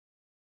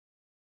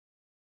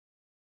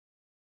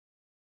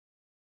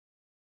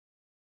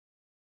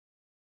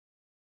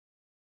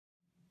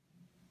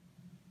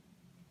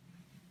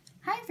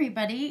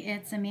everybody,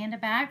 it's Amanda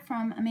back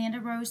from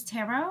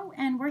Amandarosetarot,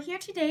 and we're here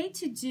today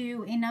to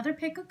do another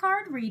pick a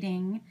card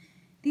reading.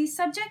 The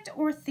subject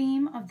or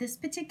theme of this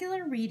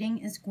particular reading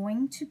is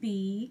going to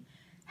be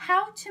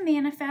how to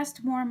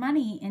manifest more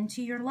money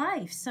into your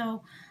life.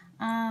 So,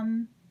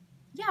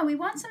 yeah, we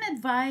want some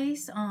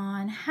advice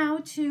on how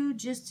to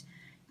just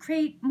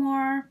create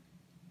more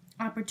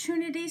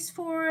opportunities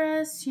for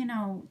us,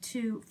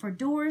 for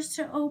doors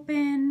to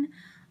open,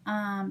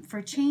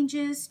 for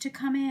changes to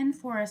come in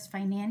for us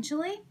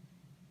financially.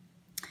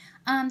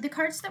 The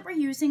cards that we're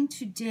using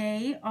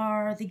today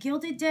are the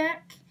Gilded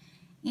deck,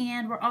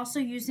 and we're also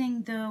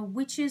using the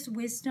Witch's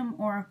Wisdom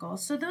Oracle.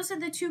 So those are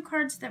the two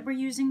cards that we're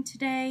using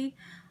today,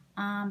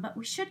 but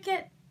we should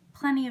get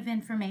plenty of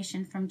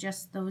information from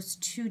just those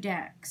two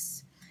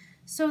decks.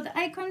 So the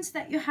icons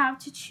that you have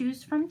to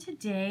choose from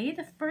today,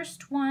 the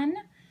first one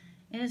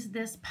is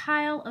this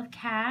pile of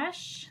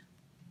cash.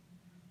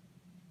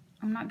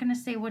 I'm not going to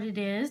say what it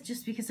is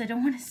just because I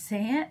don't want to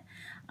say it.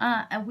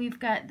 We've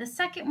got the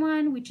second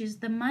one, which is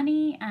the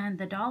money and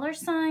the dollar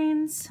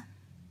signs.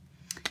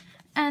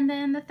 And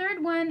then the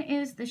third one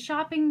is the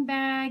shopping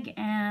bag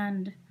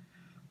and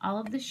all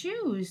of the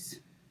shoes.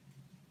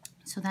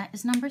 So that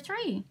is number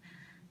 3.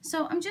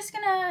 So I'm just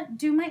going to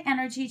do my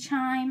energy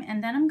chime,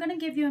 and then I'm going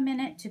to give you a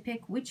minute to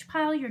pick which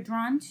pile you're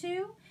drawn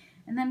to,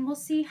 and then we'll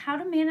see how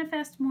to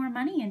manifest more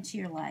money into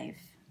your life.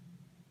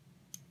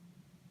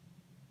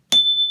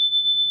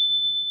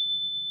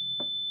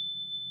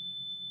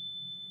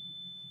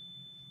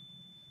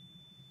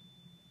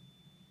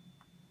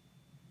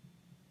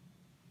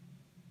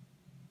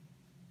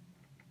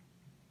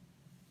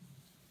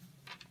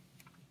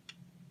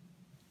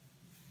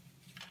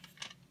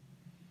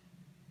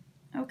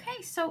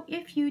 Okay, so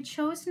if you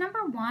chose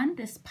number 1,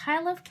 this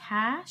pile of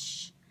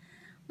cash,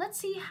 let's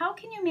see, how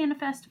can you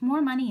manifest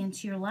more money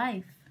into your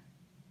life?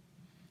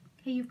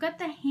 Okay, you've got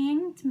the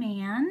Hanged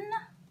Man.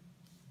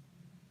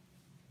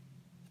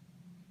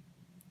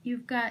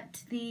 You've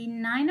got the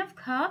 9 of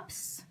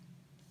Cups.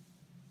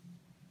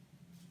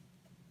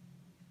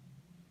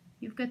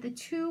 You've got the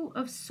 2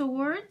 of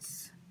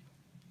Swords.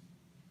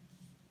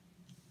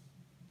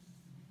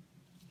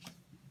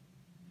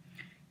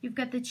 You've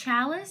got the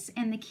Chalice,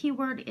 and the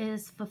keyword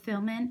is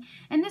fulfillment.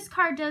 And this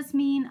card does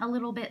mean a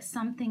little bit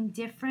something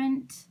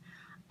different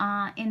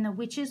in the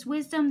Witch's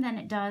Wisdom than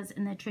it does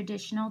in the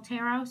traditional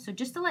tarot. So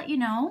just to let you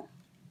know.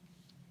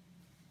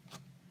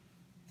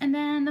 And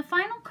then the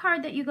final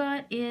card that you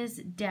got is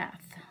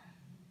Death.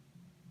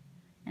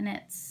 And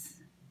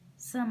it's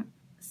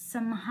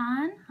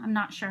Samhan. I'm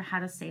not sure how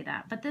to say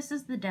that, but this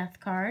is the Death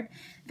card.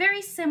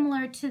 Very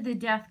similar to the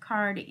Death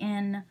card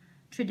in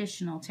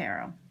traditional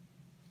tarot.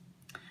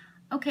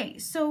 Okay,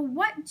 so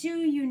what do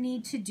you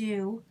need to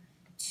do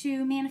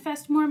to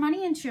manifest more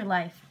money into your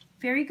life?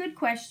 Very good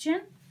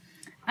question.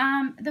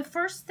 The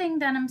first thing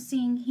that I'm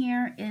seeing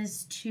here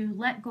is to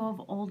let go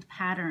of old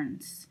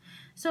patterns.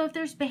 So if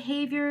there's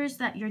behaviors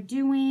that you're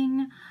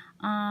doing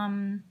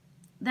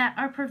that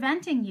are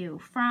preventing you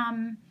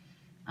from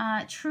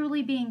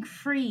truly being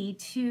free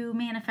to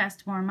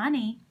manifest more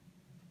money,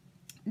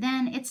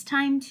 then it's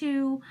time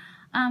to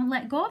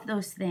let go of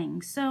those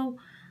things. So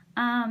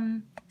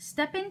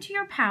step into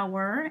your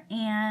power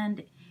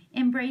and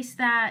embrace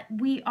that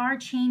we are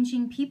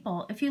changing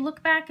people. If you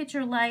look back at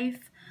your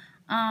life,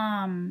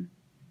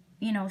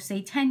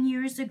 say 10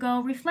 years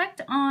ago,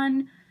 reflect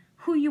on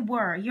who you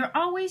were. You're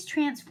always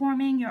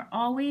transforming, you're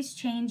always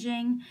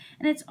changing,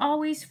 and it's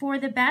always for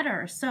the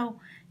better. So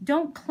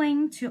don't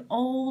cling to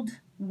old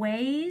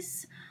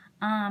ways.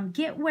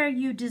 Get where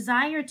you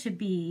desire to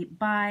be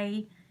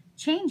by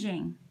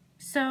changing.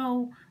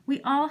 So we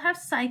all have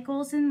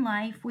cycles in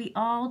life. We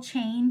all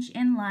change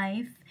in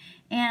life,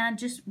 and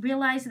just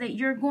realize that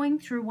you're going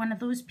through one of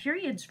those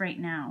periods right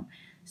now.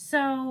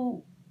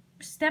 So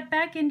step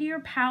back into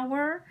your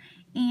power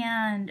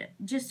and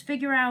just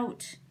figure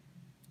out,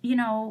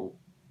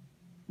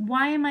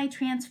 why am I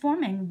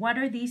transforming? What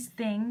are these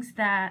things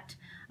that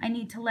I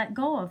need to let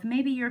go of?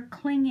 Maybe you're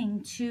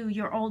clinging to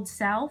your old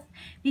self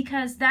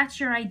because that's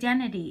your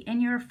identity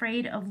and you're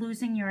afraid of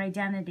losing your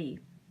identity.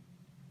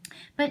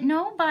 But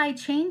know by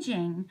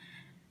changing,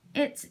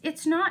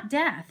 it's not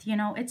death,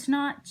 it's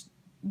not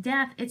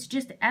death, it's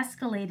just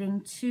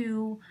escalating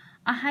to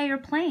a higher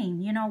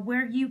plane,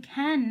 where you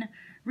can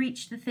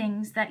reach the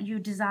things that you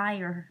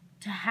desire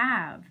to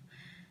have.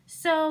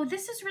 So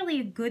this is really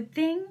a good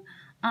thing,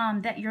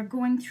 that you're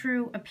going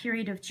through a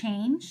period of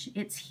change.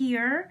 It's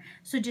here,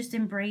 so just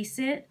embrace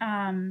it.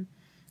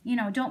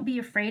 Don't be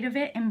afraid of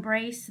it.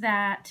 Embrace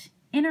that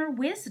inner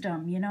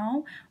wisdom,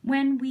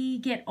 When we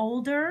get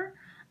older,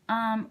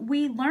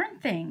 we learn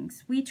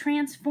things, we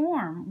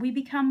transform, we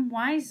become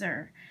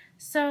wiser.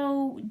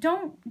 So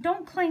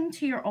don't cling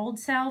to your old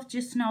self.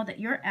 Just know that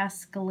you're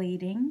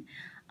escalating.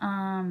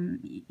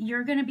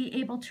 You're going to be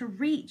able to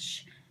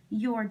reach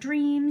your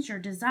dreams, your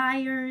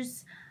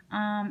desires,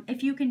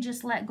 if you can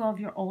just let go of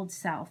your old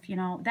self.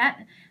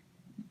 That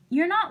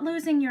you're not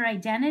losing your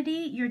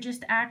identity, you're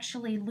just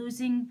actually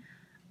losing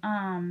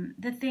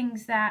the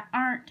things that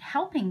aren't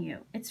helping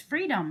you. It's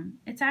freedom.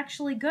 It's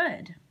actually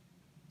good.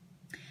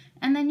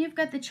 And then you've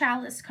got the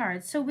Chalice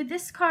card. So with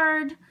this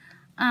card,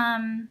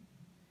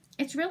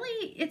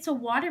 it's a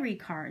watery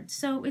card.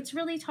 So it's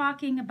really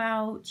talking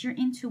about your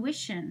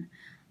intuition.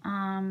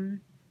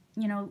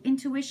 You know,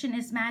 intuition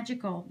is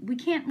magical. We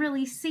can't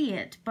really see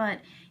it, but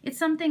it's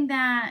something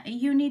that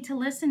you need to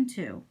listen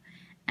to,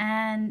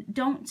 and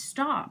don't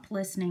stop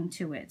listening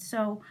to it.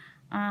 So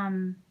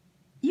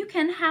you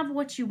can have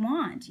what you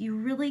want. You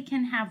really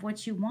can have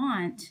what you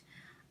want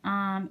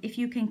if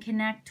you can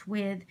connect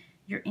with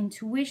your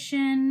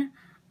intuition.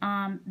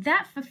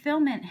 That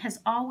fulfillment has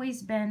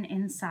always been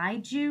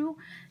inside you.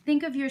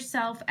 Think of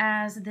yourself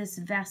as this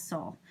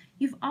vessel.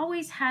 You've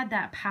always had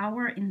that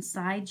power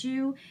inside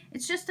you.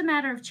 It's just a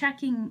matter of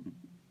checking,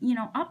 you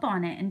know, up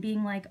on it and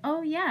being like,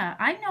 oh yeah,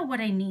 I know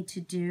what I need to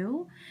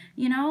do.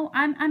 You know,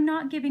 I'm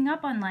not giving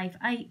up on life.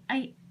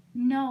 I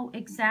know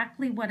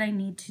exactly what I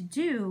need to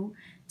do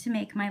to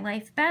make my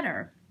life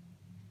better.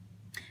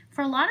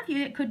 For a lot of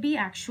you, it could be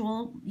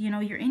actual, you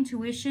know, your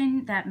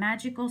intuition, that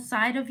magical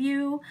side of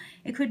you.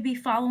 It could be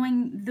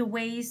following the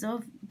ways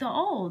of the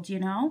old, you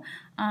know,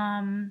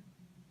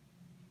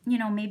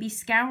 maybe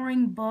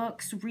scouring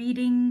books,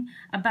 reading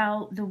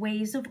about the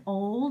ways of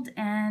old,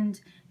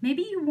 and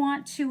maybe you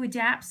want to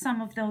adapt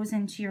some of those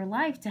into your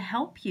life to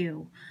help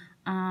you.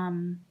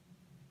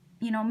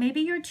 You know, maybe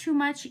you're too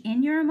much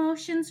in your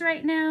emotions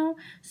right now,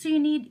 so you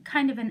need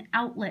kind of an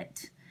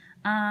outlet.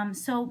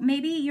 So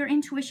maybe your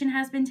intuition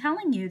has been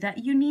telling you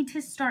that you need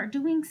to start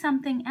doing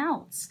something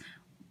else.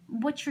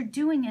 What you're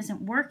doing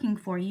isn't working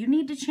for you. You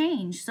need to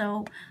change.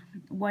 So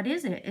what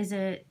is it? Is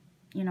it,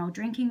 you know,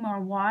 drinking more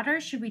water?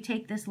 Should we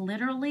take this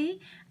literally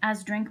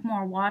as drink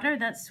more water?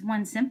 That's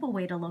one simple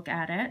way to look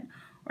at it.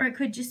 Or it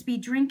could just be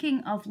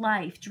drinking of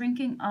life,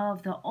 drinking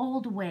of the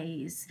old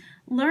ways,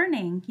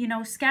 learning, you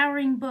know,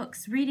 scouring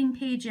books, reading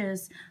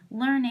pages,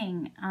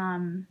 learning,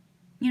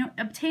 you know,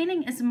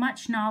 obtaining as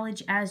much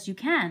knowledge as you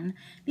can,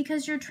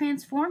 because you're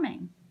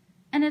transforming.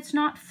 And it's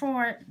not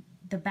for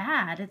the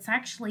bad, it's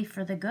actually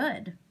for the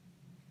good.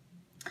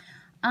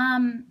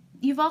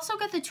 You've also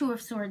got the Two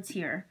of Swords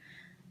here.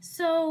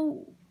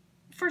 So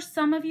for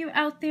some of you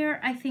out there,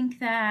 I think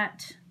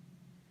that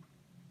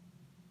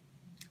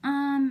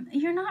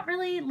you're not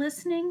really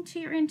listening to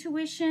your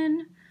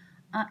intuition.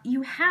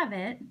 You have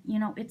it, you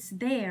know, it's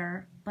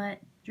there, but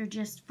you're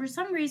just, for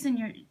some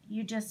reason,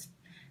 you just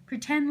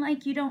pretend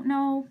like you don't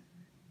know.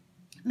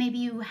 Maybe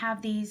you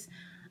have these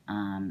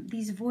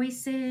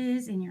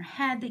voices in your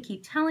head that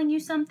keep telling you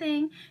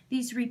something,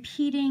 these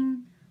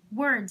repeating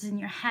words in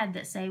your head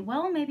that say,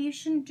 well, maybe you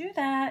shouldn't do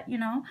that, you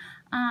know.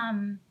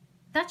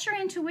 That's your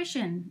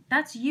intuition.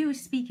 That's you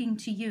speaking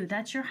to you.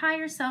 That's your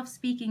higher self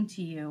speaking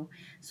to you.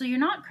 So you're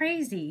not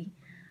crazy.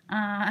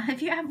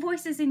 If you have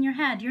voices in your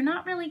head, you're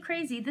not really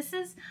crazy. This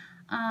is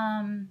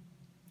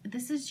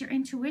your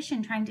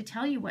intuition trying to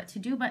tell you what to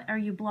do, but are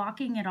you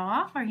blocking it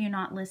off? Are you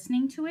not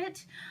listening to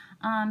it?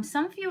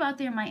 Some of you out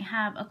there might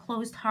have a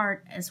closed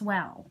heart as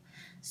well.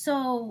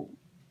 So,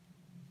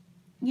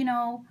 you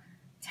know,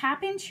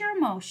 tap into your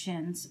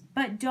emotions,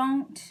 but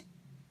don't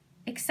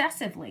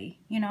excessively,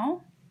 you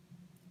know.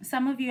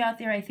 Some of you out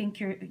there, I think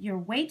you're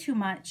way too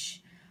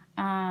much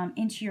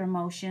into your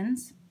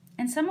emotions.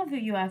 And some of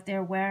you out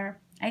there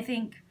where I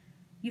think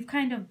you've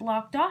kind of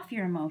blocked off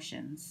your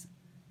emotions.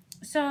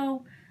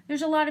 So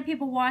there's a lot of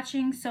people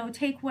watching, so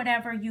take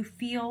whatever you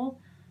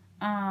feel,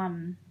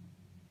 you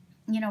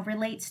know,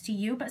 relates to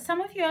you. But some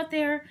of you out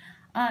there,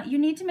 you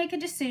need to make a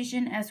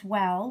decision as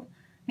well,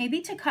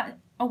 maybe to cut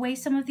away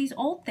some of these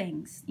old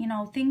things, you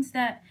know, things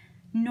that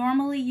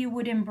normally you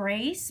would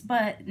embrace,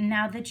 but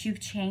now that you've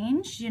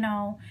changed, you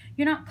know,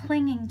 you're not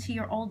clinging to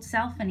your old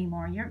self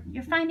anymore.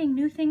 You're finding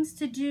new things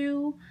to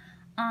do,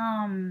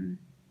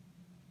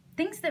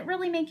 things that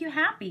really make you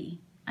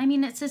happy. I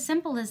mean, it's as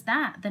simple as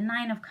that, the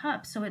Nine of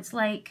Cups. So it's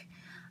like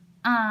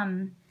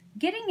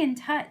getting in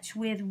touch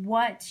with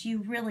what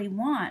you really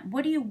want.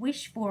 What do you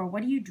wish for?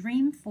 What do you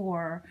dream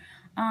for?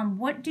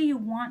 What do you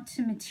want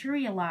to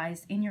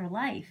materialize in your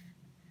life?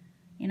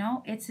 You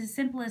know, it's as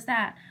simple as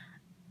that.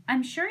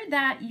 I'm sure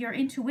that your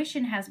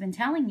intuition has been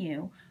telling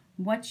you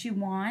what you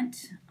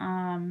want.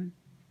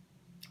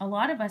 A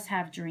lot of us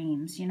have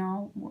dreams, you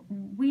know.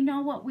 We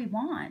know what we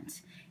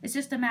want. It's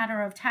just a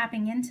matter of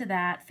tapping into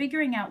that,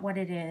 figuring out what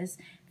it is,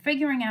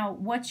 figuring out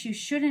what you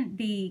shouldn't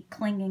be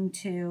clinging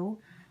to.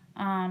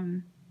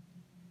 You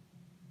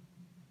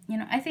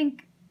know, I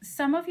think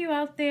some of you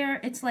out there,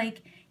 it's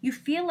like you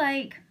feel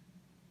like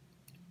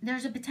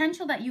there's a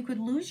potential that you could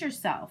lose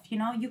yourself, you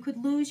know. You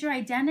could lose your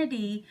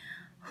identity,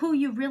 who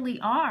you really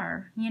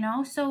are, you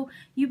know. So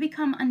you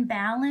become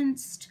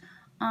unbalanced,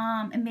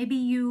 and maybe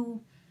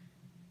you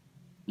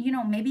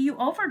know, maybe you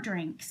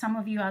overdrink, some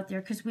of you out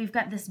there, because we've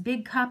got this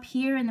big cup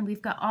here and then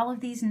we've got all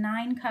of these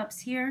 9 cups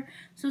here.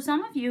 So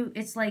some of you,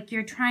 it's like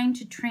you're trying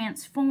to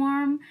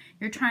transform,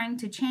 you're trying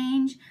to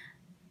change.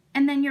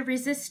 and then you're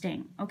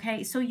resisting,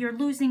 okay? So you're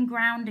losing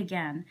ground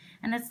again.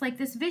 And it's like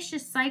this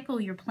vicious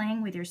cycle you're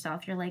playing with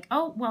yourself. You're like,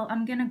 oh, well,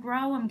 I'm going to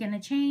grow. I'm going to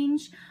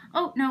change.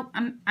 Oh, no,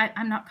 I'm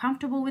not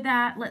comfortable with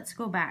that. Let's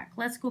go back.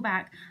 Let's go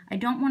back. I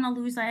don't want to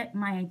lose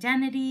my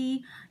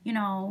identity, you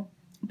know,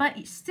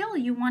 but still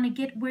you want to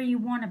get where you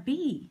want to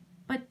be.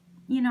 But,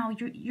 you know,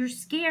 you're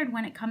scared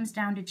when it comes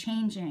down to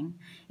changing.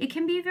 It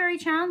can be very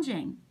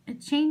challenging.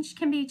 Change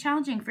can be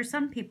challenging for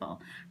some people.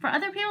 For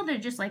other people, they're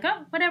just like,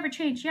 oh, whatever,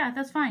 change. Yeah,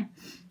 that's fine.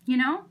 You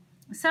know,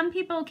 some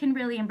people can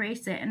really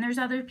embrace it. And there's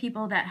other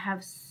people that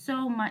have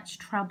so much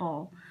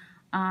trouble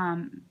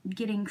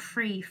getting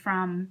free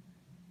from,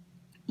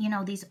 you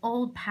know, these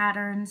old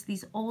patterns,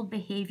 these old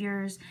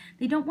behaviors.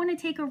 They don't want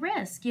to take a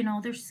risk. You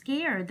know, they're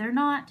scared. They're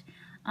not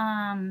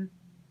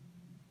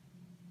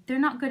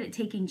good at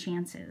taking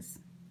chances.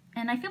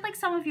 And I feel like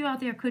some of you out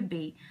there could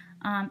be.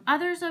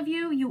 Others of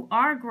you, you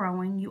are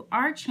growing, you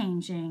are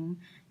changing,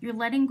 you're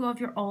letting go of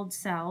your old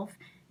self,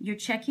 you're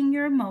checking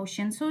your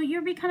emotions, so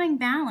you're becoming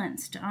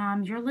balanced.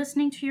 You're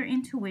listening to your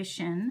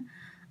intuition.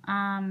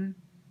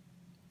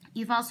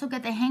 You've also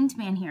got the Hanged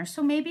Man here.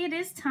 So maybe it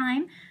is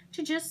time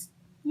to just,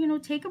 you know,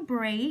 take a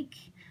break,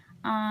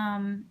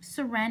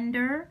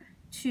 surrender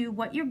to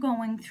what you're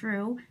going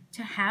through,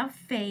 to have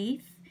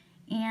faith,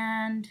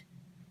 and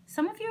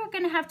some of you are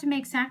going to have to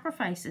make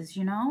sacrifices,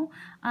 you know.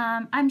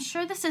 I'm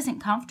sure this isn't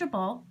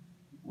comfortable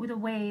with the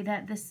way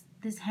that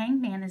this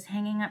Hanged Man is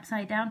hanging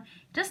upside down.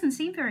 It doesn't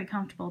seem very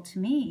comfortable to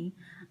me.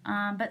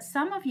 But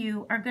some of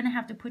you are going to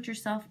have to put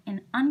yourself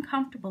in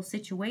uncomfortable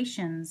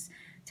situations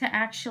to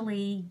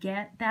actually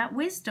get that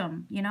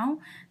wisdom, you know,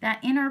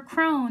 that inner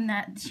crone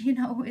that, you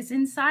know, is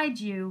inside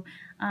you.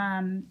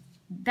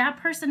 That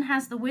person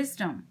has the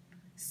wisdom.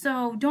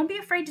 So don't be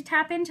afraid to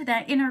tap into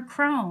that inner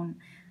crone.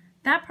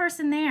 That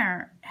person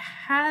there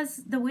has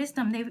the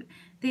wisdom.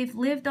 They've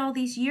lived all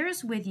these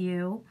years with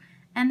you,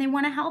 and they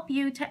want to help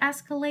you to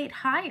escalate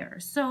higher.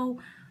 So,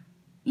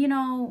 you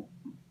know,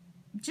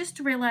 just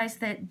realize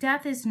that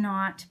death is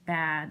not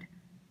bad.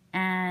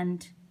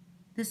 And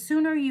the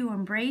sooner you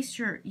embrace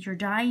your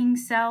dying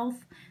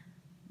self,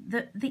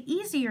 the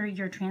easier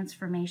your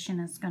transformation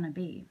is going to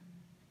be.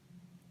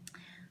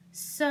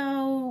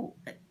 So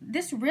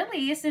this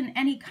really isn't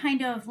any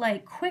kind of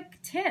like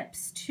quick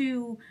tips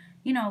to,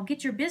 you know,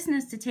 get your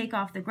business to take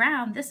off the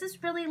ground. This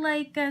is really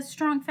like a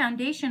strong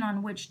foundation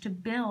on which to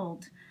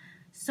build.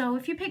 So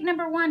if you pick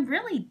number 1,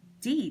 really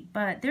deep,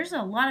 but there's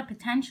a lot of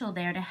potential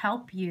there to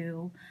help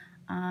you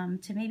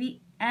to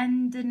maybe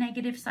end a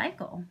negative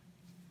cycle.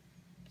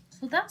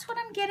 So that's what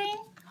I'm getting.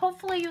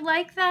 Hopefully you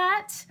like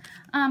that.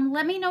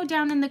 Let me know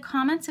down in the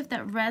comments if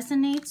that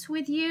resonates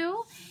with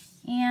you.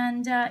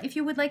 And if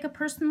you would like a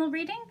personal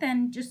reading,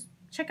 then just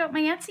check out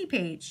my Etsy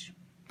page.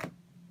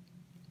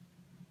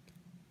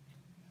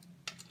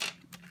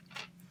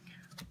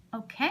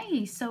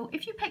 Okay, so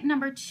if you pick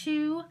number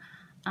 2,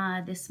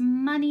 this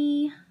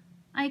money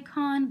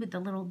icon with the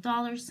little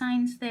dollar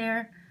signs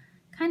there,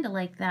 kind of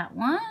like that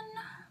one.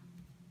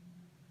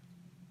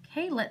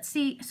 Okay, let's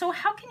see. So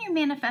how can you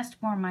manifest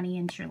more money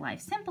into your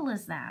life? Simple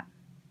as that.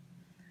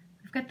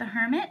 We've got the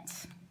Hermit.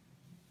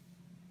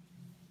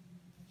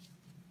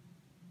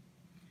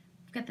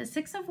 We've got the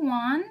Six of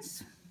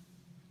Wands.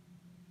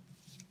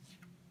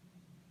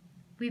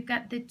 We've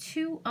got the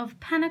Two of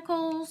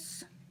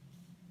Pentacles.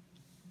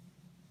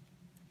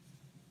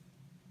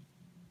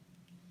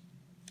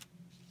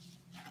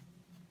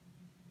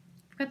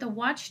 We've got the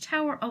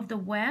Watchtower of the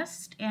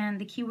West, and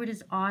the keyword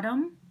is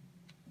autumn.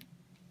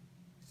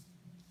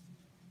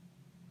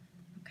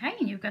 Okay,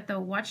 and you've got the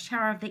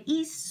Watchtower of the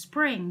East,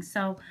 spring.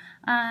 So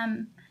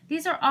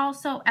these are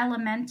also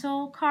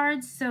elemental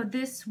cards. So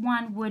this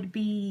one would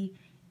be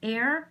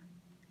air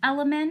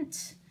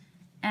element,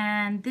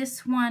 and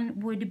this one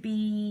would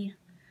be,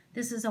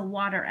 this is a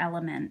water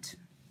element.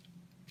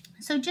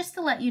 So just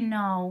to let you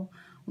know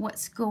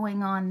what's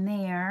going on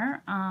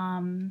there.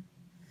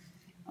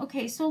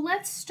 Okay, so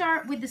let's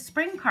start with the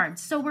spring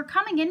cards. So we're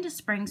coming into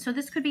spring, so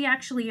this could be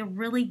actually a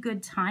really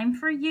good time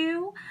for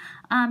you.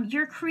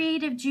 Your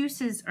creative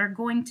juices are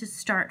going to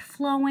start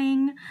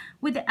flowing.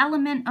 With the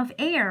element of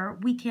air,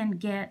 we can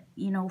get,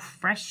 you know,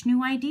 fresh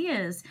new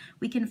ideas.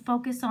 We can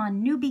focus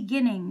on new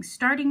beginnings,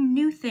 starting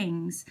new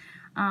things.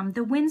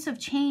 The winds of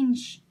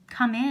change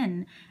come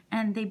in,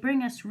 and they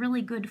bring us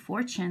really good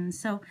fortune.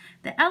 So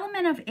the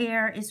element of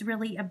air is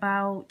really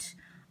about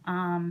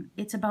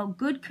it's about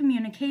good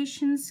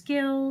communication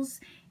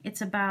skills. It's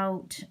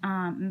about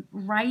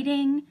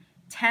writing,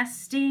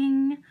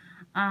 testing,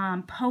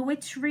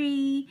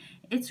 poetry.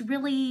 It's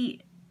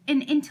really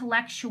an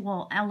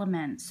intellectual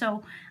element.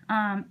 So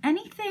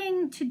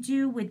anything to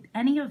do with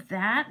any of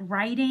that,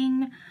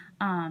 writing,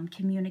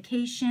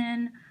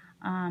 communication,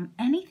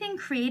 anything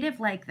creative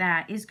like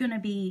that is going to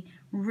be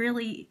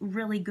really,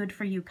 really good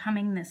for you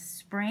coming this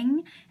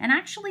spring, and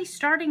actually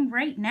starting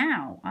right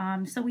now.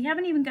 So we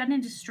haven't even gotten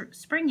into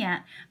spring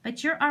yet,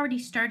 but you're already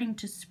starting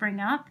to spring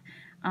up.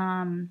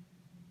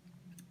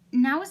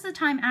 Now is the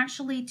time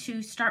actually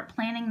to start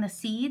planting the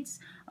seeds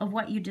of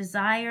what you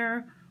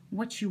desire,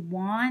 what you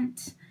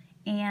want,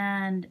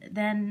 and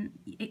then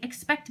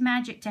expect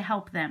magic to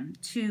help them,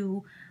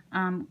 to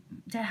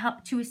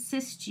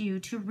assist you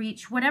to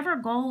reach whatever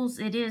goals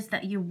it is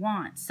that you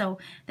want. So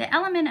the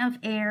element of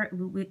air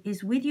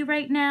is with you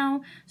right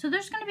now. So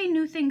there's going to be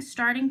new things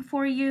starting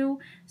for you.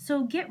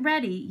 So get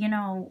ready. You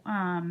know,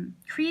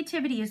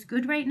 creativity is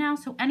good right now.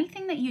 So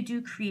anything that you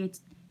do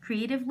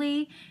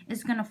creatively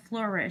is going to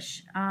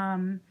flourish.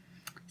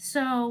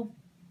 So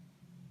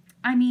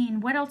I mean,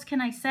 what else can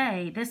I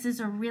say? This is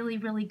a really,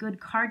 really good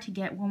card to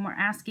get when we're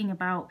asking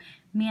about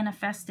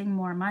manifesting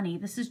more money.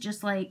 This is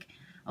just like,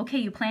 okay,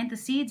 you plant the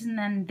seeds and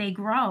then they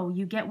grow.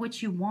 You get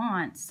what you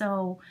want.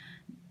 So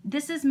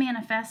this is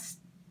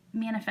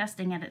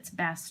manifesting at its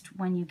best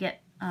when you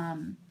get,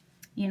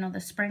 you know,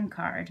 the spring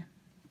card.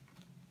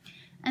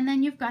 And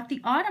then you've got the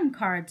autumn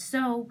card.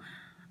 So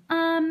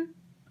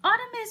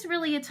autumn is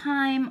really a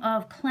time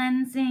of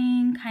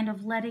cleansing, kind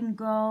of letting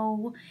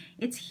go.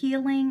 It's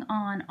healing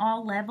on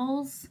all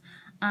levels.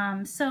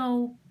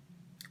 So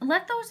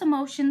let those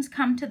emotions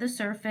come to the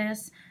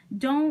surface.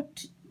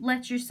 Don't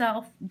let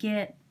yourself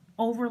get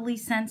overly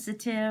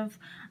sensitive.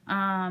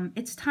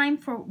 It's time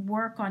for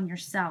work on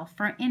yourself,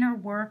 for inner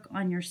work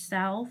on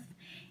yourself.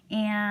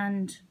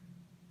 And,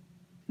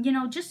 you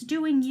know, just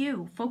doing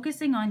you,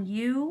 focusing on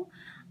you.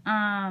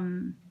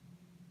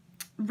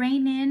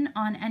 Rein in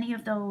on any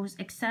of those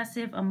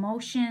excessive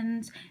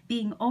emotions,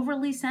 being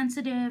overly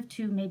sensitive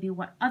to maybe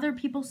what other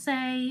people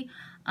say.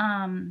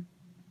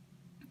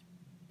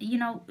 You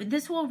know,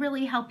 this will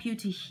really help you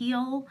to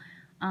heal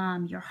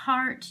your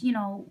heart, you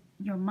know,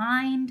 your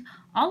mind.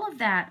 All of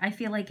that, I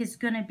feel like, is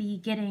going to be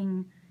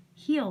getting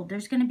healed.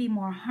 There's going to be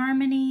more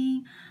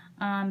harmony.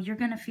 You're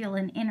going to feel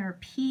an inner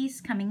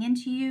peace coming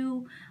into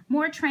you,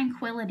 more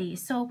tranquility.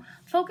 So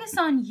focus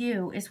on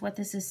you is what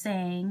this is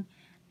saying.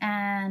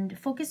 And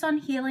focus on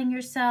healing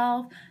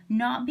yourself,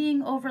 not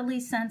being overly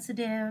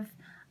sensitive,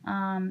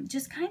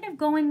 just kind of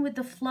going with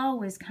the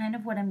flow is kind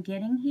of what I'm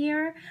getting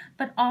here,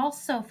 but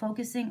also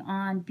focusing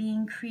on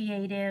being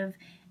creative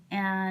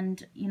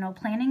and, you know,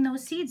 planting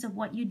those seeds of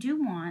what you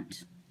do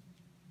want.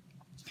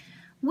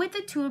 With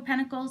the Two of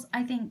Pentacles,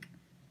 I think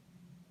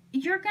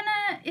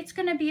it's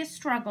gonna be a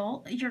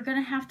struggle. You're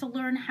gonna have to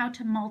learn how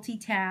to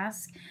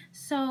multitask.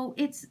 So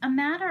it's a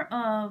matter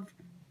of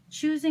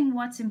choosing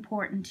what's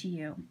important to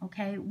you,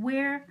 okay?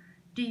 Where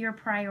do your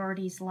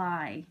priorities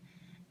lie?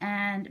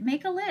 And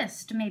make a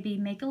list, maybe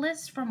make a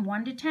list from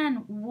 1 to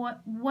 10.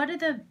 What are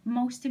the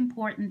most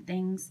important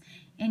things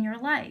in your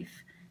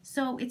life?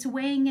 So it's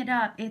weighing it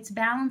up, it's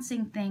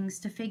balancing things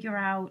to figure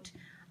out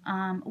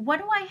what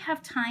do I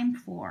have time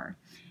for?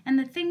 And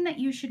the thing that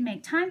you should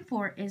make time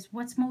for is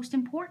what's most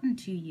important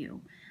to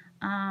you.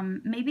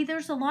 Maybe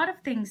there's a lot of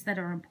things that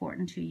are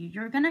important to you.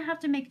 You're going to have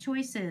to make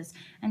choices,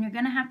 and you're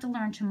going to have to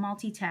learn to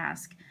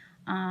multitask.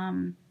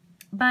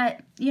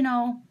 But, you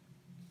know,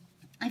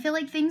 I feel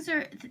like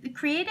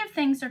creative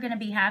things are going to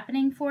be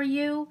happening for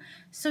you.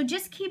 So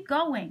just keep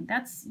going.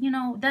 That's, you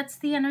know, that's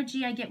the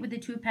energy I get with the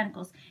Two of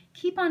Pentacles.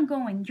 Keep on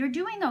going. You're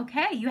doing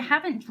okay. You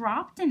haven't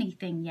dropped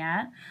anything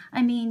yet.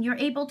 I mean, you're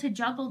able to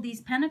juggle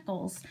these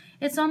pentacles.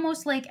 It's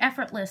almost like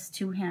effortless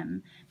to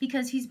him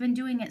because he's been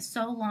doing it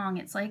so long.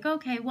 It's like,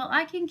 okay, well,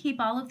 I can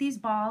keep all of these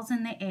balls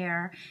in the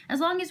air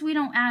as long as we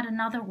don't add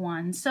another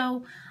one.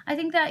 So I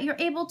think that you're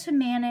able to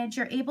manage,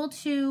 you're able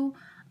to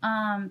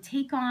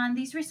take on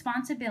these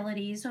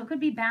responsibilities. So it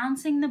could be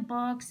balancing the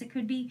books, it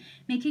could be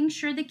making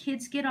sure the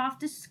kids get off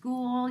to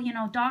school, you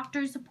know,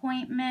 doctor's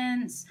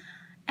appointments,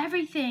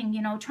 everything, you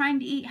know,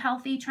 trying to eat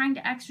healthy, trying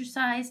to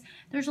exercise.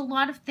 There's a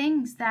lot of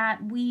things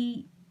that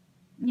we,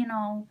 you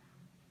know,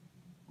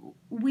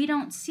 we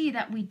don't see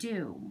that we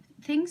do.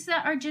 Things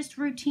that are just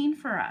routine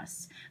for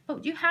us.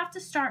 But you have to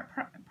start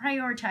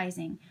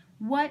prioritizing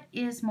what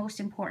is most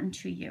important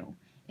to you.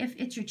 If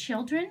it's your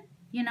children,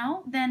 you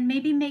know, then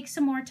maybe make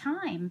some more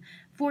time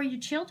for your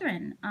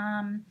children.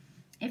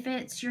 If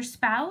it's your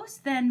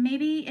spouse, then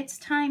maybe it's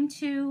time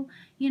to,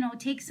 you know,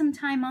 take some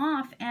time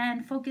off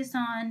and focus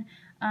on,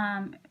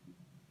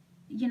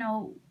 you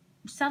know,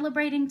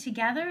 celebrating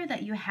together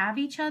that you have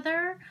each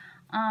other,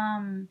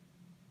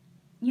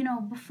 you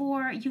know,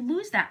 before you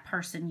lose that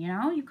person. You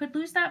know, you could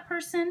lose that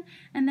person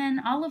and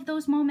then all of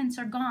those moments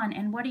are gone.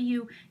 And what are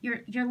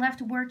you're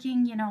left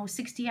working, you know,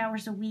 60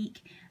 hours a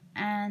week,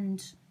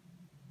 and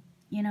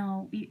you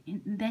know,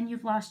 then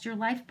you've lost your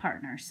life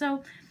partner.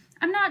 So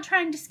I'm not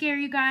trying to scare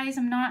you guys.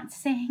 I'm not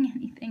saying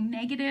anything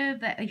negative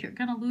that you're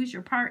going to lose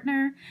your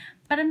partner,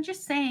 but I'm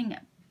just saying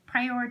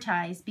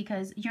prioritize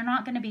because you're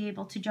not going to be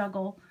able to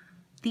juggle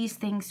these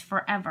things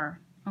forever,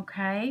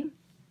 okay?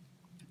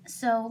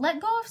 So let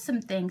go of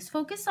some things.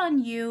 Focus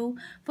on you.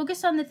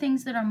 Focus on the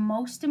things that are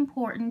most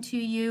important to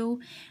you.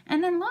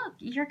 And then look,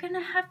 you're going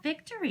to have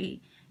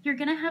victory. You're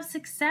going to have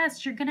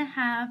success. You're going to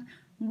have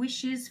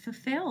wishes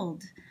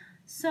fulfilled.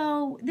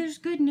 So there's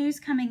good news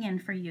coming in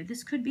for you.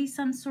 This could be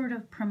some sort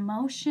of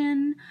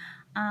promotion,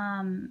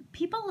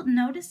 people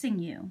noticing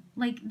you.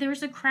 Like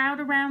there's a crowd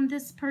around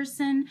this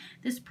person.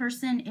 This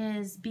person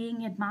is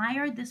being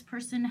admired. This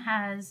person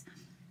has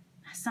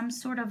some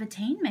sort of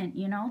attainment,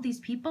 you know. These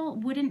people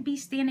wouldn't be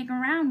standing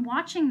around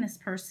watching this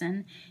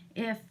person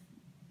if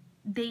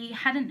they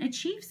hadn't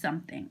achieved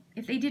something,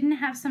 if they didn't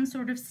have some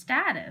sort of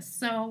status.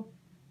 So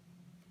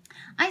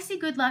I see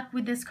good luck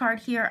with this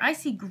card here. I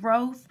see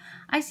growth.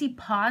 I see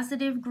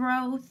positive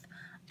growth.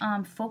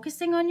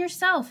 Focusing on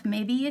yourself.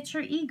 Maybe it's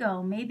your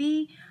ego.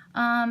 Maybe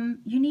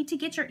you need to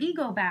get your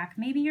ego back.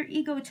 Maybe your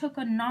ego took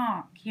a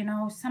knock, you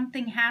know,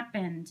 something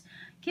happened.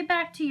 Get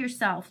back to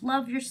yourself.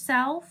 Love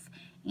yourself,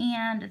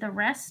 and the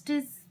rest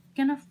is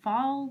gonna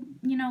fall,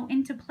 you know,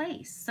 into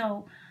place.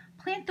 So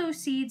plant those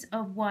seeds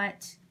of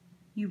what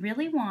you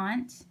really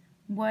want,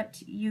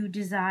 what you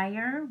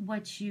desire,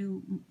 what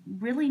you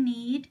really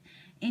need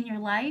in your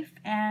life,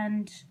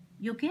 and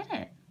you'll get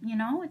it. You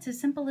know, it's as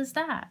simple as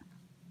that.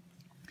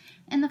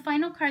 And the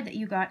final card that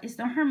you got is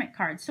the Hermit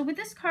card. So with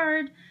this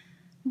card,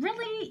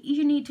 really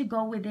you need to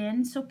go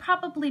within. So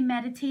probably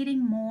meditating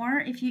more.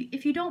 If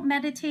you don't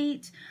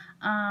meditate,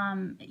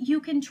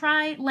 you can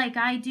try like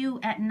I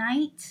do at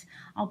night.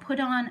 I'll put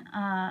on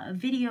a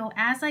video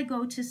as I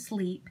go to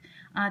sleep.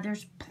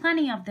 There's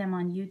plenty of them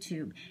on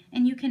YouTube.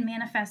 And you can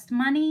manifest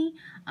money.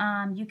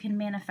 You can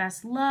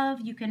manifest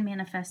love. You can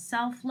manifest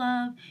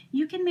self-love.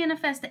 You can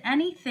manifest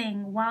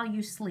anything while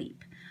you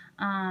sleep.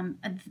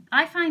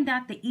 I find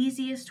that the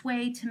easiest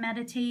way to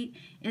meditate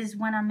is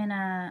when I'm in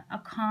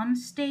a calm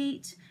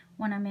state,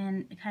 when I'm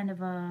in kind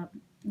of a,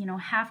 you know,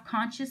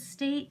 half-conscious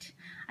state.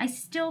 I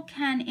still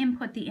can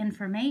input the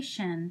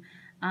information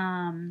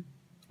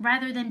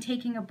rather than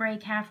taking a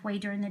break halfway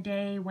during the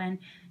day when,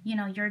 you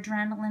know, your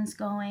adrenaline's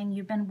going,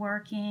 you've been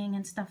working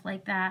and stuff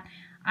like that.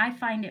 I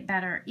find it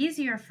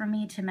easier for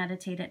me to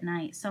meditate at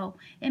night. So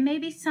it may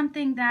be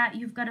something that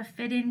you've got to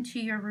fit into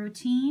your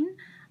routine.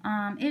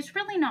 It's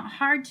really not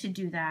hard to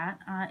do that.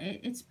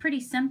 It's pretty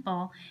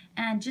simple,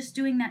 and just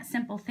doing that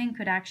simple thing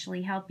could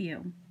actually help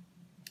you.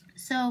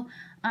 So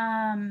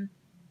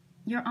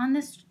you're on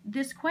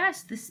this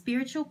quest, this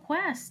spiritual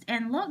quest,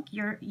 and look,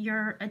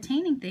 you're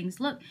attaining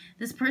things. Look,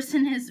 this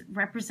person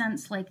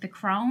represents like the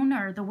crone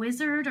or the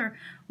wizard or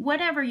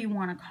whatever you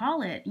want to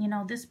call it. You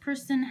know, this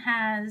person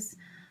has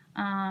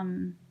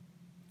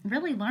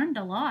really learned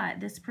a lot.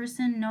 This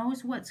person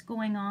knows what's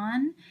going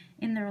on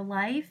in their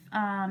life.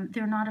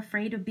 They're not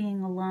afraid of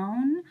being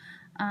alone.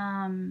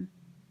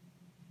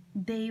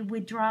 They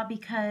withdraw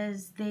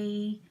because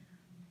they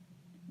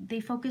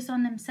focus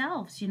on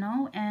themselves, you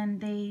know,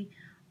 and they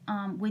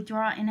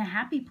withdraw in a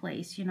happy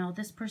place. You know,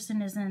 this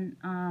person isn't,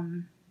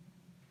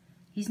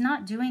 he's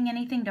not doing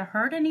anything to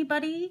hurt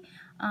anybody.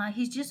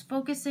 He's just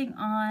focusing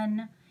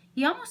on,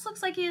 he almost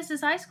looks like he has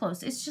his eyes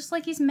closed. It's just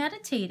like he's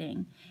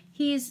meditating.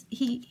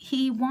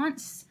 He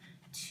wants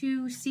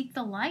to seek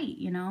the light,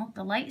 you know,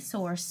 the light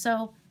source.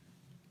 So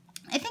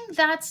I think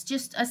that's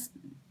just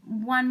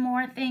one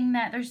more thing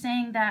that they're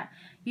saying that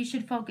you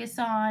should focus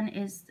on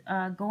is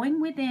going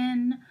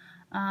within,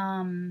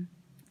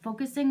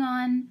 focusing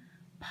on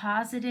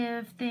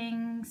positive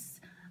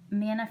things,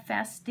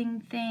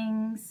 manifesting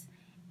things,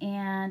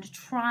 and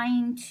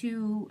trying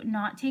to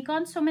not take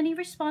on so many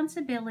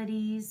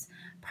responsibilities,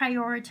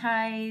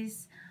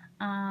 prioritize,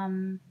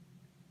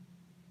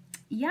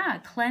 yeah,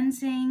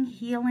 cleansing,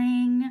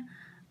 healing,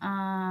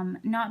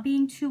 not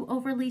being too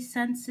overly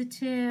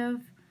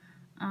sensitive,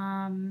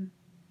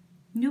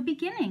 new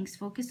beginnings,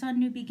 focus on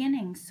new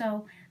beginnings.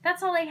 So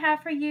that's all I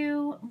have for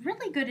you.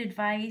 Really good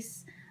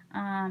advice.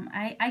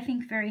 I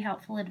think very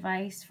helpful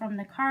advice from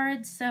the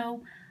cards.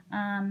 So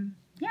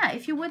yeah,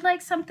 if you would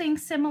like something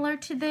similar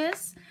to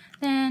this,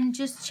 then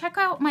just check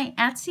out my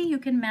Etsy. You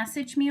can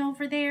message me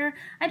over there.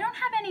 I don't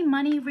have any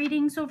money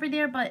readings over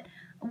there, but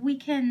we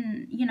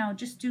can, you know,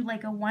 just do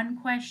like a 1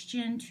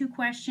 question, 2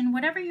 question,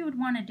 whatever you would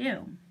want to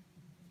do.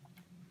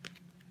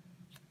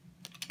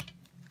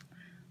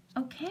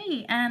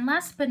 Okay, and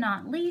last but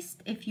not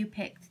least, if you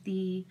picked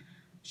the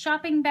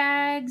shopping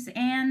bags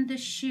and the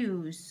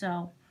shoes.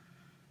 So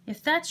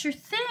if that's your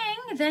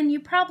thing, then you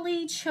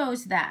probably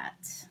chose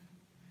that.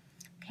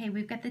 Okay,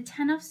 we've got the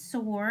 10 of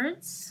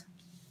Swords.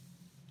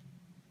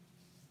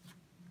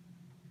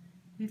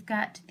 We've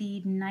got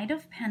the Knight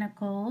of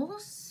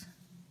Pentacles.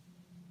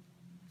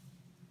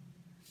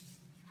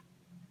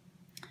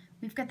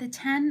 We've got the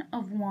 10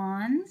 of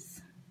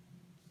Wands.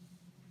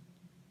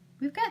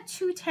 We've got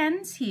 2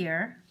 10s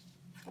here.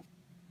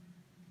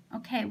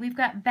 Okay, we've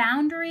got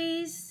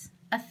Boundaries,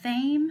 a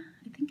theme,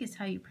 I think is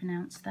how you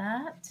pronounce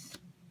that.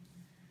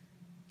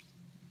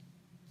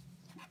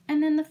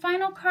 And then the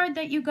final card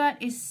that you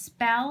got is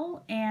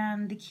Spell,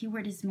 and the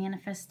keyword is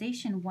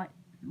manifestation.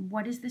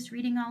 What is this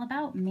reading all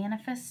about?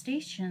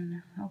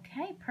 Manifestation.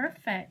 Okay,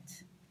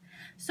 perfect.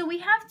 So we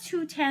have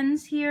 2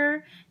 10s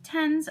here.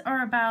 10s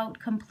are about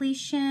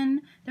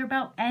completion. They're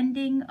about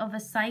ending of a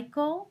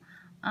cycle.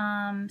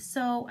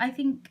 So I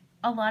think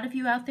a lot of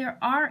you out there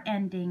are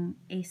ending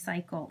a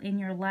cycle in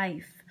your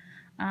life.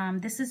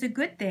 This is a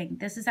good thing.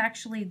 This is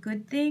actually a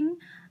good thing.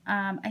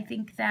 I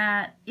think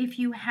that if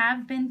you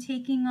have been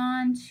taking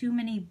on too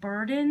many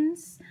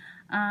burdens,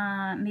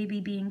 maybe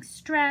being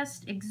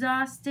stressed,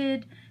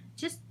 exhausted,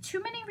 just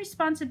too many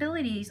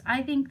responsibilities,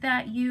 I think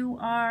that you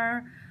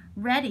are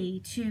ready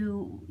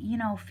to, you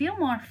know, feel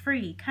more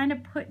free, kind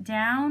of put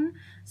down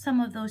some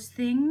of those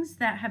things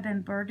that have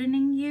been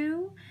burdening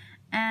you,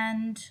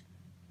 and,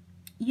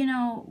 you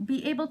know,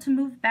 be able to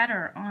move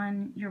better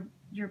on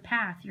your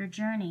path, your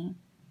journey.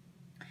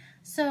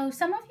 So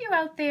some of you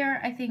out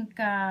there, I think,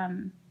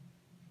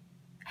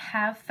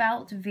 have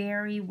felt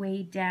very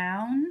weighed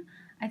down.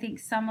 I think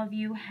some of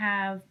you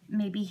have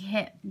maybe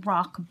hit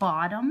rock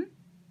bottom.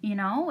 You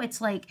know,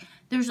 it's like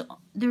there's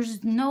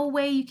no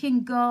way you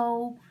can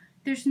go,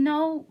 there's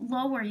no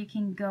lower you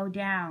can go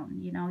down.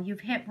 You know,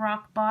 you've hit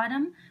rock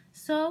bottom,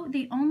 so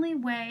the only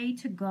way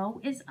to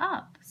go is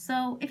up.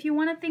 So if you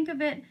want to think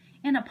of it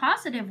in a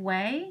positive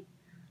way,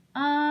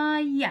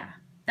 yeah,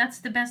 that's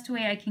the best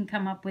way I can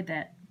come up with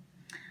it.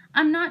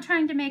 I'm not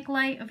trying to make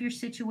light of your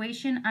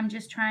situation. I'm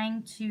just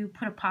trying to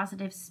put a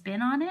positive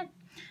spin on it.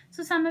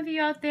 So some of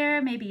you out there,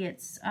 maybe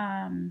it's,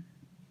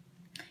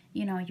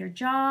 you know, your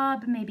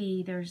job.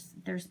 Maybe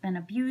there's been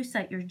abuse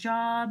at your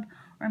job,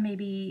 or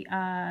maybe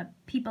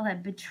people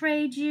have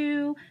betrayed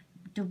you,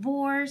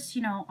 divorce,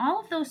 you know, all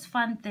of those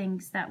fun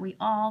things that we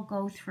all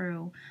go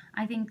through.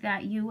 I think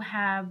that you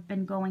have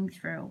been going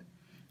through.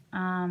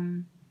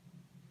 And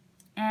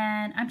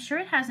I'm sure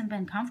it hasn't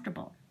been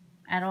comfortable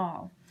at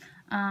all.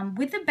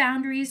 With the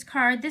boundaries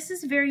card, this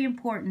is very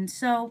important.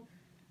 So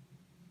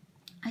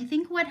I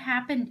think what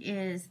happened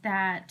is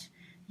that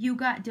you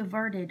got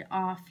diverted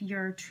off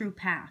your true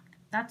path.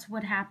 That's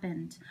what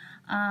happened.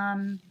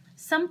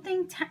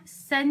 Something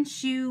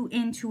sent you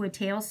into a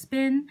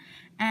tailspin,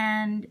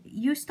 and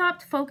you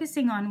stopped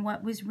focusing on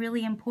what was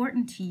really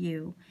important to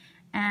you.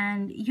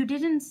 And you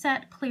didn't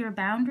set clear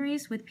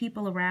boundaries with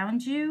people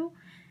around you,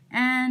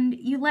 and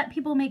you let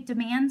people make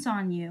demands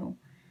on you.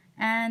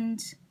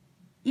 And,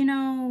 you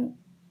know,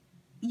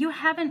 you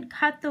haven't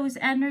cut those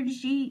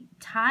energy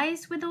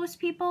ties with those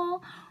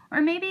people,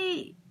 or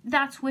maybe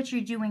that's what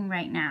you're doing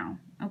right now,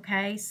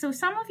 okay? So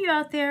some of you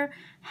out there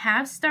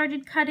have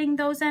started cutting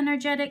those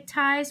energetic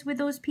ties with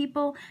those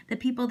people, the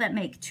people that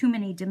make too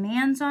many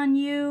demands on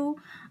you.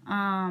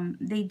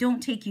 They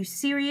don't take you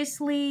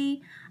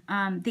seriously.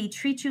 They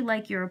treat you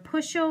like you're a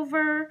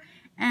pushover,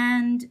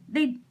 and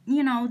they,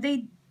 you know,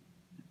 they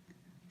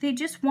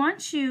just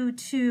want you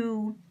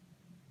to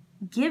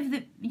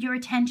give your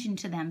attention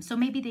to them. So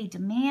maybe they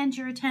demand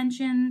your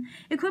attention.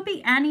 It could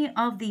be any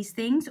of these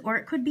things, or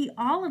it could be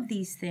all of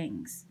these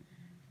things.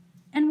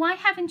 And why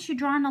haven't you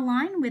drawn a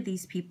line with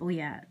these people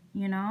yet?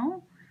 You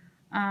know,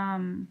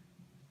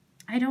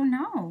 I don't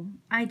know.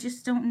 I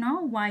just don't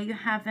know why you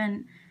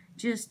haven't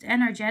just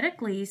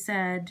energetically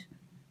said,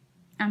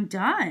 I'm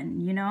done.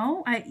 You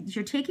know,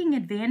 you're taking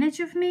advantage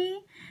of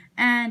me,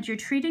 and you're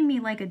treating me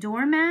like a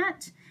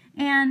doormat,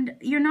 and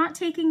you're not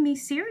taking me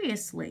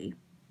seriously.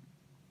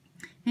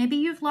 Maybe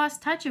you've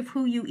lost touch of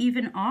who you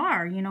even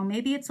are. You know,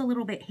 maybe it's a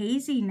little bit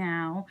hazy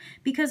now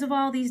because of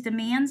all these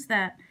demands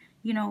that,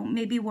 you know,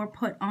 maybe were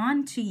put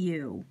on to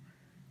you.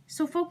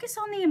 So focus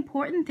on the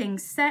important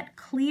things. Set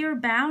clear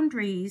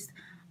boundaries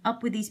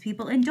up with these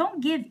people, and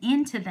don't give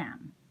in to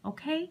them,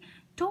 okay?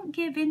 Don't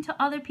give in to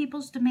other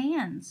people's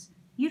demands.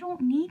 You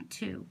don't need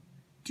to.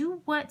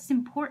 Do what's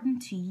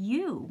important to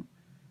you.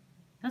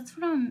 That's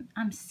what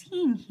I'm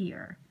seeing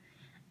here.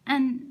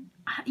 And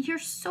you're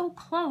so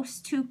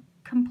close to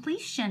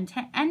completion,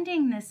 to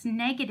ending this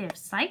negative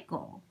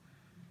cycle.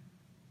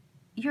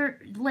 You're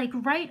like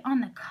right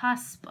on the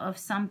cusp of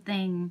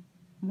something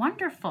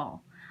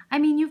wonderful. I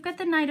mean, you've got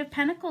the Knight of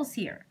Pentacles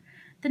here.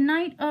 The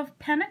Knight of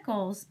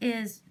Pentacles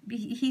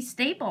he's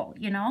stable,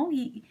 you know.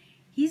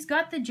 He's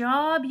got the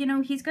job, you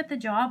know, he's got the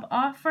job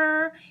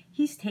offer.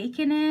 He's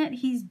taken it.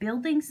 He's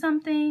building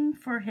something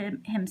for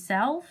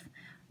himself.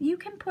 You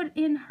can put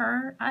in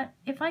her.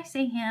 If I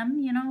say him,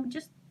 you know,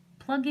 just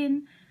plug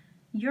in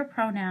your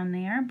pronoun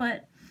there.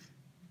 But,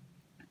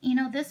 you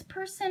know, this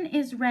person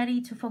is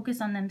ready to focus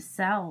on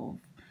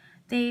themselves.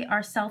 They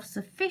are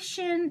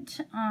self-sufficient.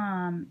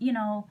 You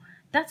know,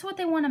 that's what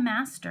they want to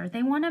master.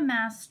 They want to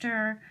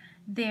master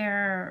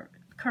their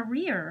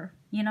career.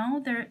 You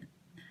know,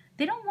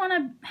 they don't want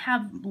to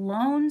have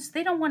loans.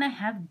 They don't want to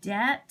have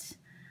debt.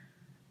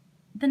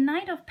 The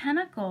Knight of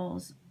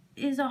Pentacles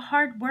is a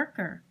hard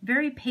worker,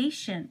 very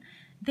patient.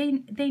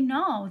 They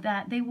know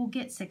that they will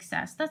get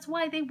success. That's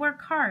why they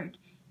work hard.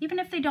 Even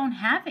if they don't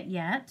have it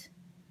yet,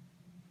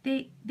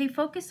 they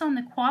focus on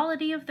the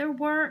quality of their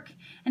work.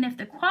 And if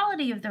the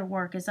quality of their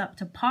work is up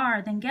to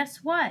par, then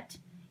guess what?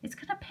 It's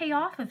going to pay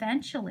off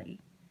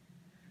eventually.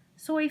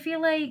 So I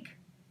feel like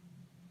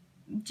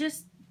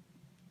just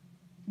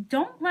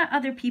don't let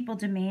other people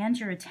demand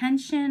your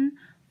attention.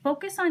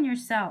 Focus on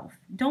yourself.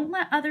 Don't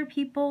let other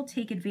people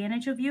take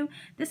advantage of you.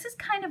 This is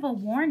kind of a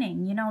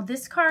warning. You know,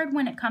 this card,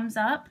 when it comes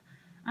up,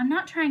 I'm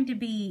not trying to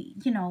be,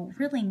 you know,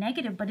 really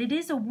negative, but it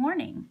is a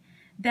warning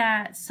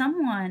that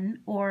someone,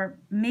 or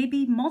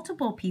maybe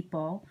multiple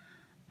people,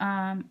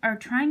 are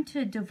trying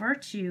to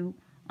divert you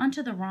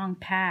onto the wrong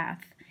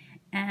path.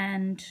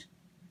 And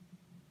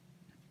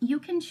you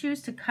can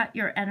choose to cut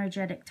your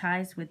energetic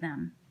ties with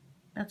them.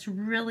 That's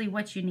really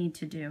what you need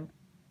to do.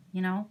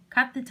 You know,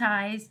 cut the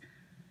ties,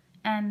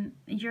 and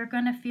you're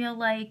going to feel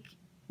like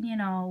you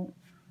know,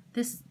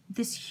 this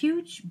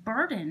huge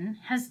burden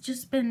has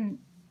just been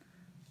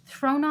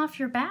thrown off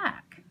your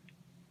back.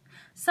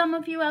 Some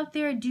of you out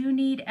there do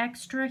need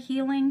extra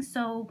healing,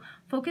 so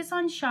focus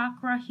on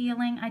chakra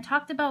healing. I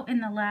talked about in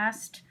the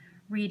last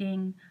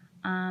reading,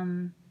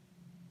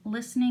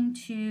 listening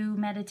to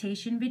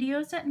meditation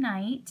videos at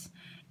night,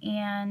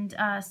 and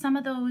some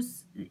of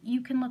those,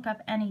 you can look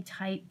up any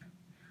type.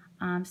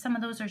 Some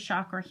of those are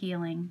chakra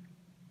healing.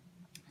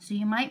 So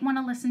you might want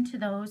to listen to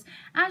those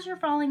as you're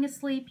falling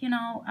asleep, you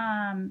know,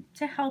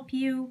 to help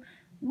you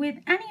with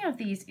any of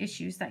these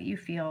issues that you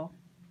feel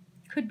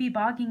could be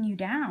bogging you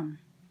down.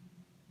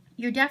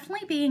 You're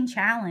definitely being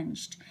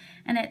challenged,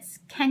 and it's,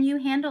 can you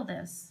handle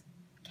this?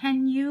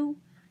 Can you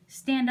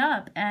stand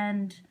up?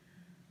 And,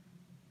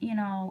 you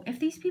know, if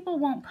these people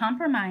won't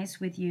compromise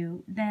with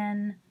you,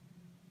 then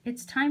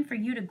it's time for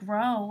you to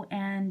grow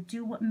and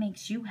do what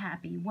makes you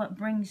happy, what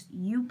brings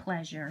you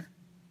pleasure.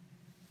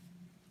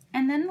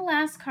 And then the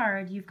last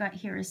card you've got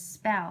here is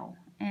Spell,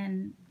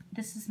 and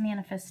this is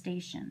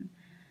manifestation.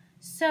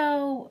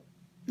 So,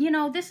 you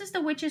know, this is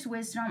the witch's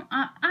wisdom.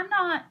 I'm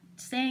not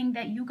saying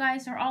that you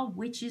guys are all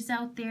witches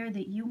out there,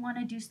 that you want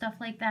to do stuff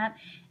like that.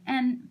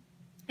 And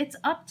it's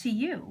up to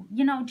you.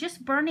 You know,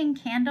 just burning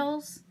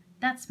candles,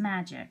 that's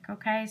magic,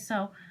 okay?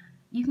 So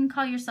you can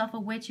call yourself a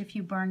witch if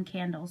you burn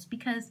candles,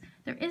 because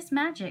there is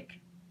magic.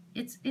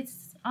 It's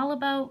all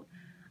about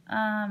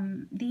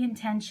the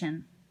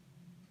intention.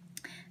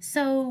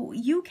 So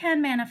you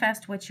can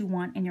manifest what you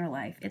want in your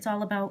life. It's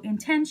all about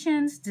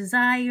intentions,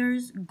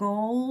 desires,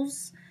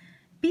 goals.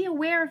 Be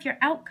aware of your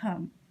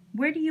outcome.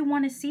 Where do you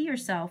want to see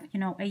yourself, you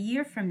know, a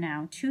year from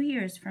now, 2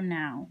 years from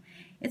now?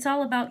 It's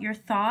all about your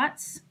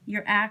thoughts,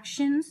 your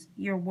actions,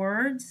 your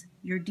words,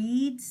 your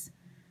deeds.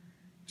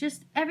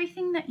 Just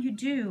everything that you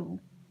do,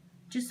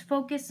 just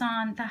focus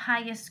on the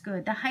highest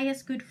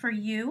good for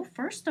you,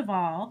 first of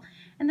all,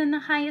 and then the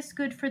highest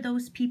good for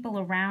those people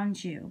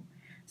around you.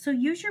 So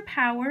use your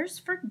powers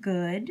for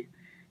good.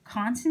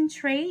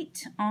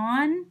 Concentrate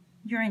on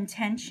your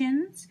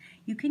intentions.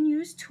 You can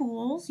use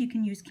tools. You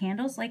can use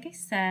candles, like I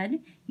said.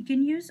 You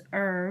can use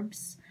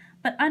herbs.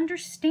 But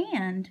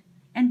understand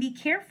and be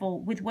careful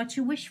with what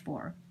you wish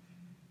for.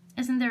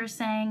 Isn't there a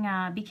saying,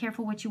 be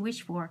careful what you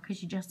wish for,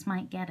 because you just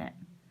might get it.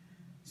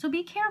 So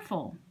be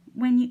careful.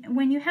 When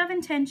you have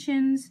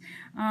intentions,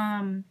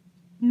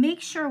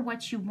 make sure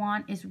what you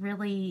want is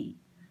really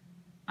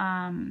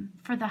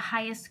for the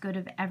highest good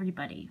of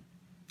everybody.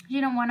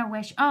 You don't want to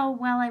wish, oh,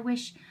 well, I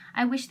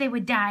wish they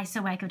would die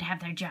so I could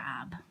have their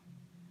job.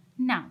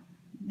 No,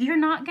 you're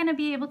not going to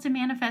be able to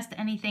manifest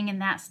anything in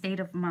that state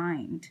of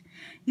mind.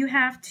 You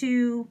have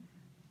to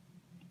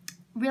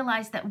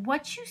realize that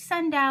what you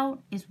send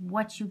out is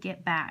what you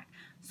get back.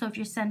 So if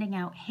you're sending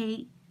out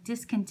hate,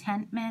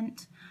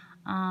 discontentment,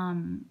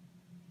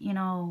 you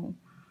know,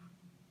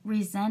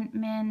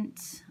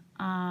 resentment,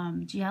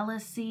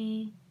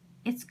 jealousy,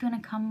 it's going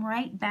to come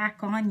right back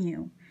on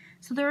you.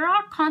 So there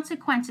are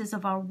consequences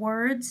of our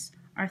words,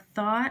 our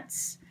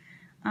thoughts,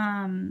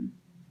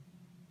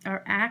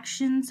 our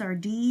actions, our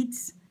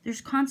deeds.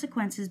 There's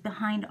consequences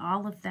behind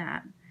all of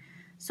that.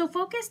 So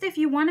if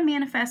you want to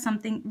manifest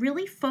something,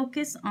 really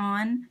focus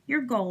on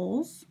your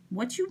goals,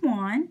 what you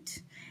want,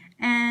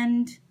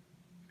 and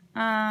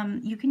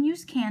you can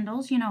use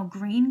candles. You know,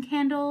 green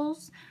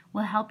candles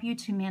will help you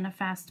to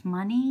manifest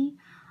money.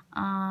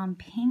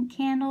 Pink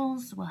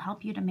candles will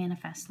help you to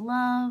manifest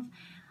love.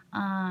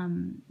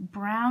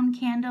 Brown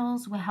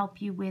candles will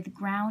help you with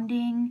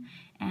grounding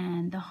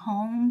and the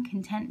home,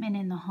 contentment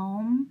in the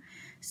home.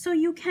 So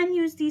you can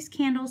use these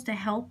candles to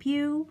help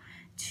you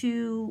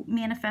to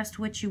manifest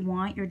what you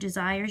want, your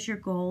desires, your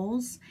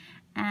goals.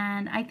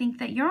 And I think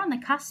that you're on the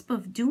cusp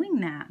of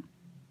doing that.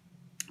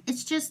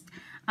 It's just,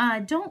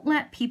 don't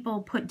let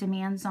people put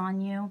demands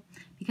on you,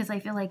 because I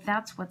feel like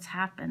that's what's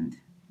happened.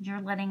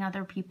 You're letting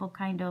other people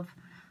kind of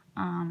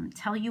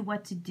tell you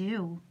what to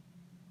do.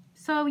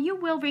 So you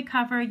will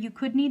recover. You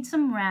could need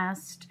some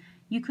rest.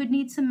 You could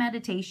need some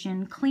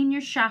meditation. Clean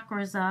your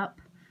chakras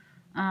up.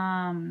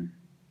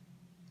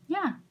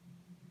 Yeah.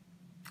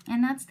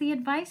 And that's the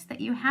advice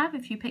that you have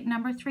if you pick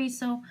number 3.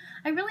 So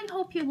I really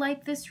hope you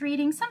like this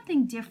reading.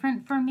 Something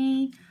different for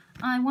me.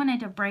 I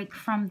wanted to break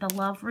from the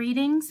love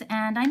readings.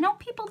 And I know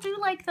people do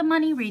like the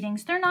money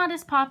readings. They're not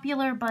as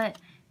popular, but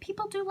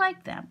people do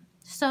like them.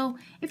 So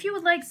if you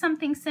would like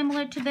something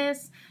similar to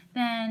this,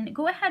 then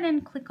go ahead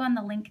and click on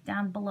the link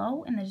down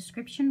below in the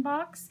description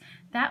box.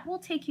 That will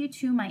take you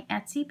to my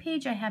Etsy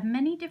page. I have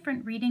many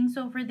different readings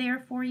over there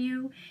for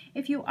you.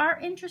 If you are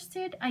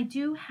interested, I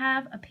do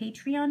have a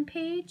Patreon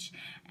page,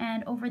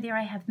 and over there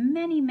I have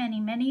many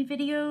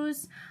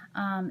videos.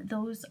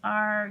 Those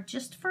are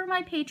just for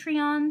my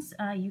Patreons.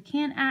 You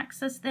can't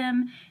access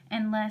them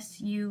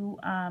unless you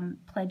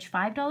pledge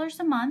 $5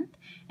 a month.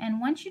 And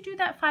once you do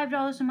that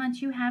 $5 a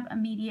month, you have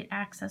immediate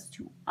access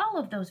to all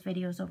of those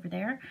videos over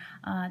there.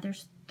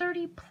 There's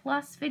 30+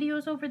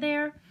 videos over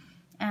there.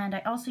 And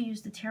I also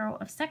use the Tarot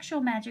of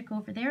Sexual Magic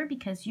over there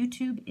because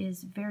YouTube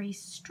is very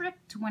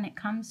strict when it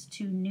comes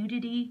to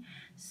nudity.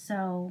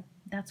 So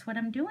that's what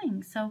I'm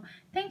doing. So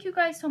thank you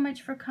guys so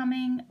much for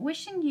coming.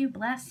 Wishing you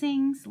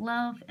blessings,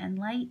 love, and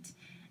light.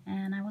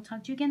 And I will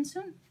talk to you again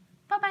soon.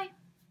 Bye-bye.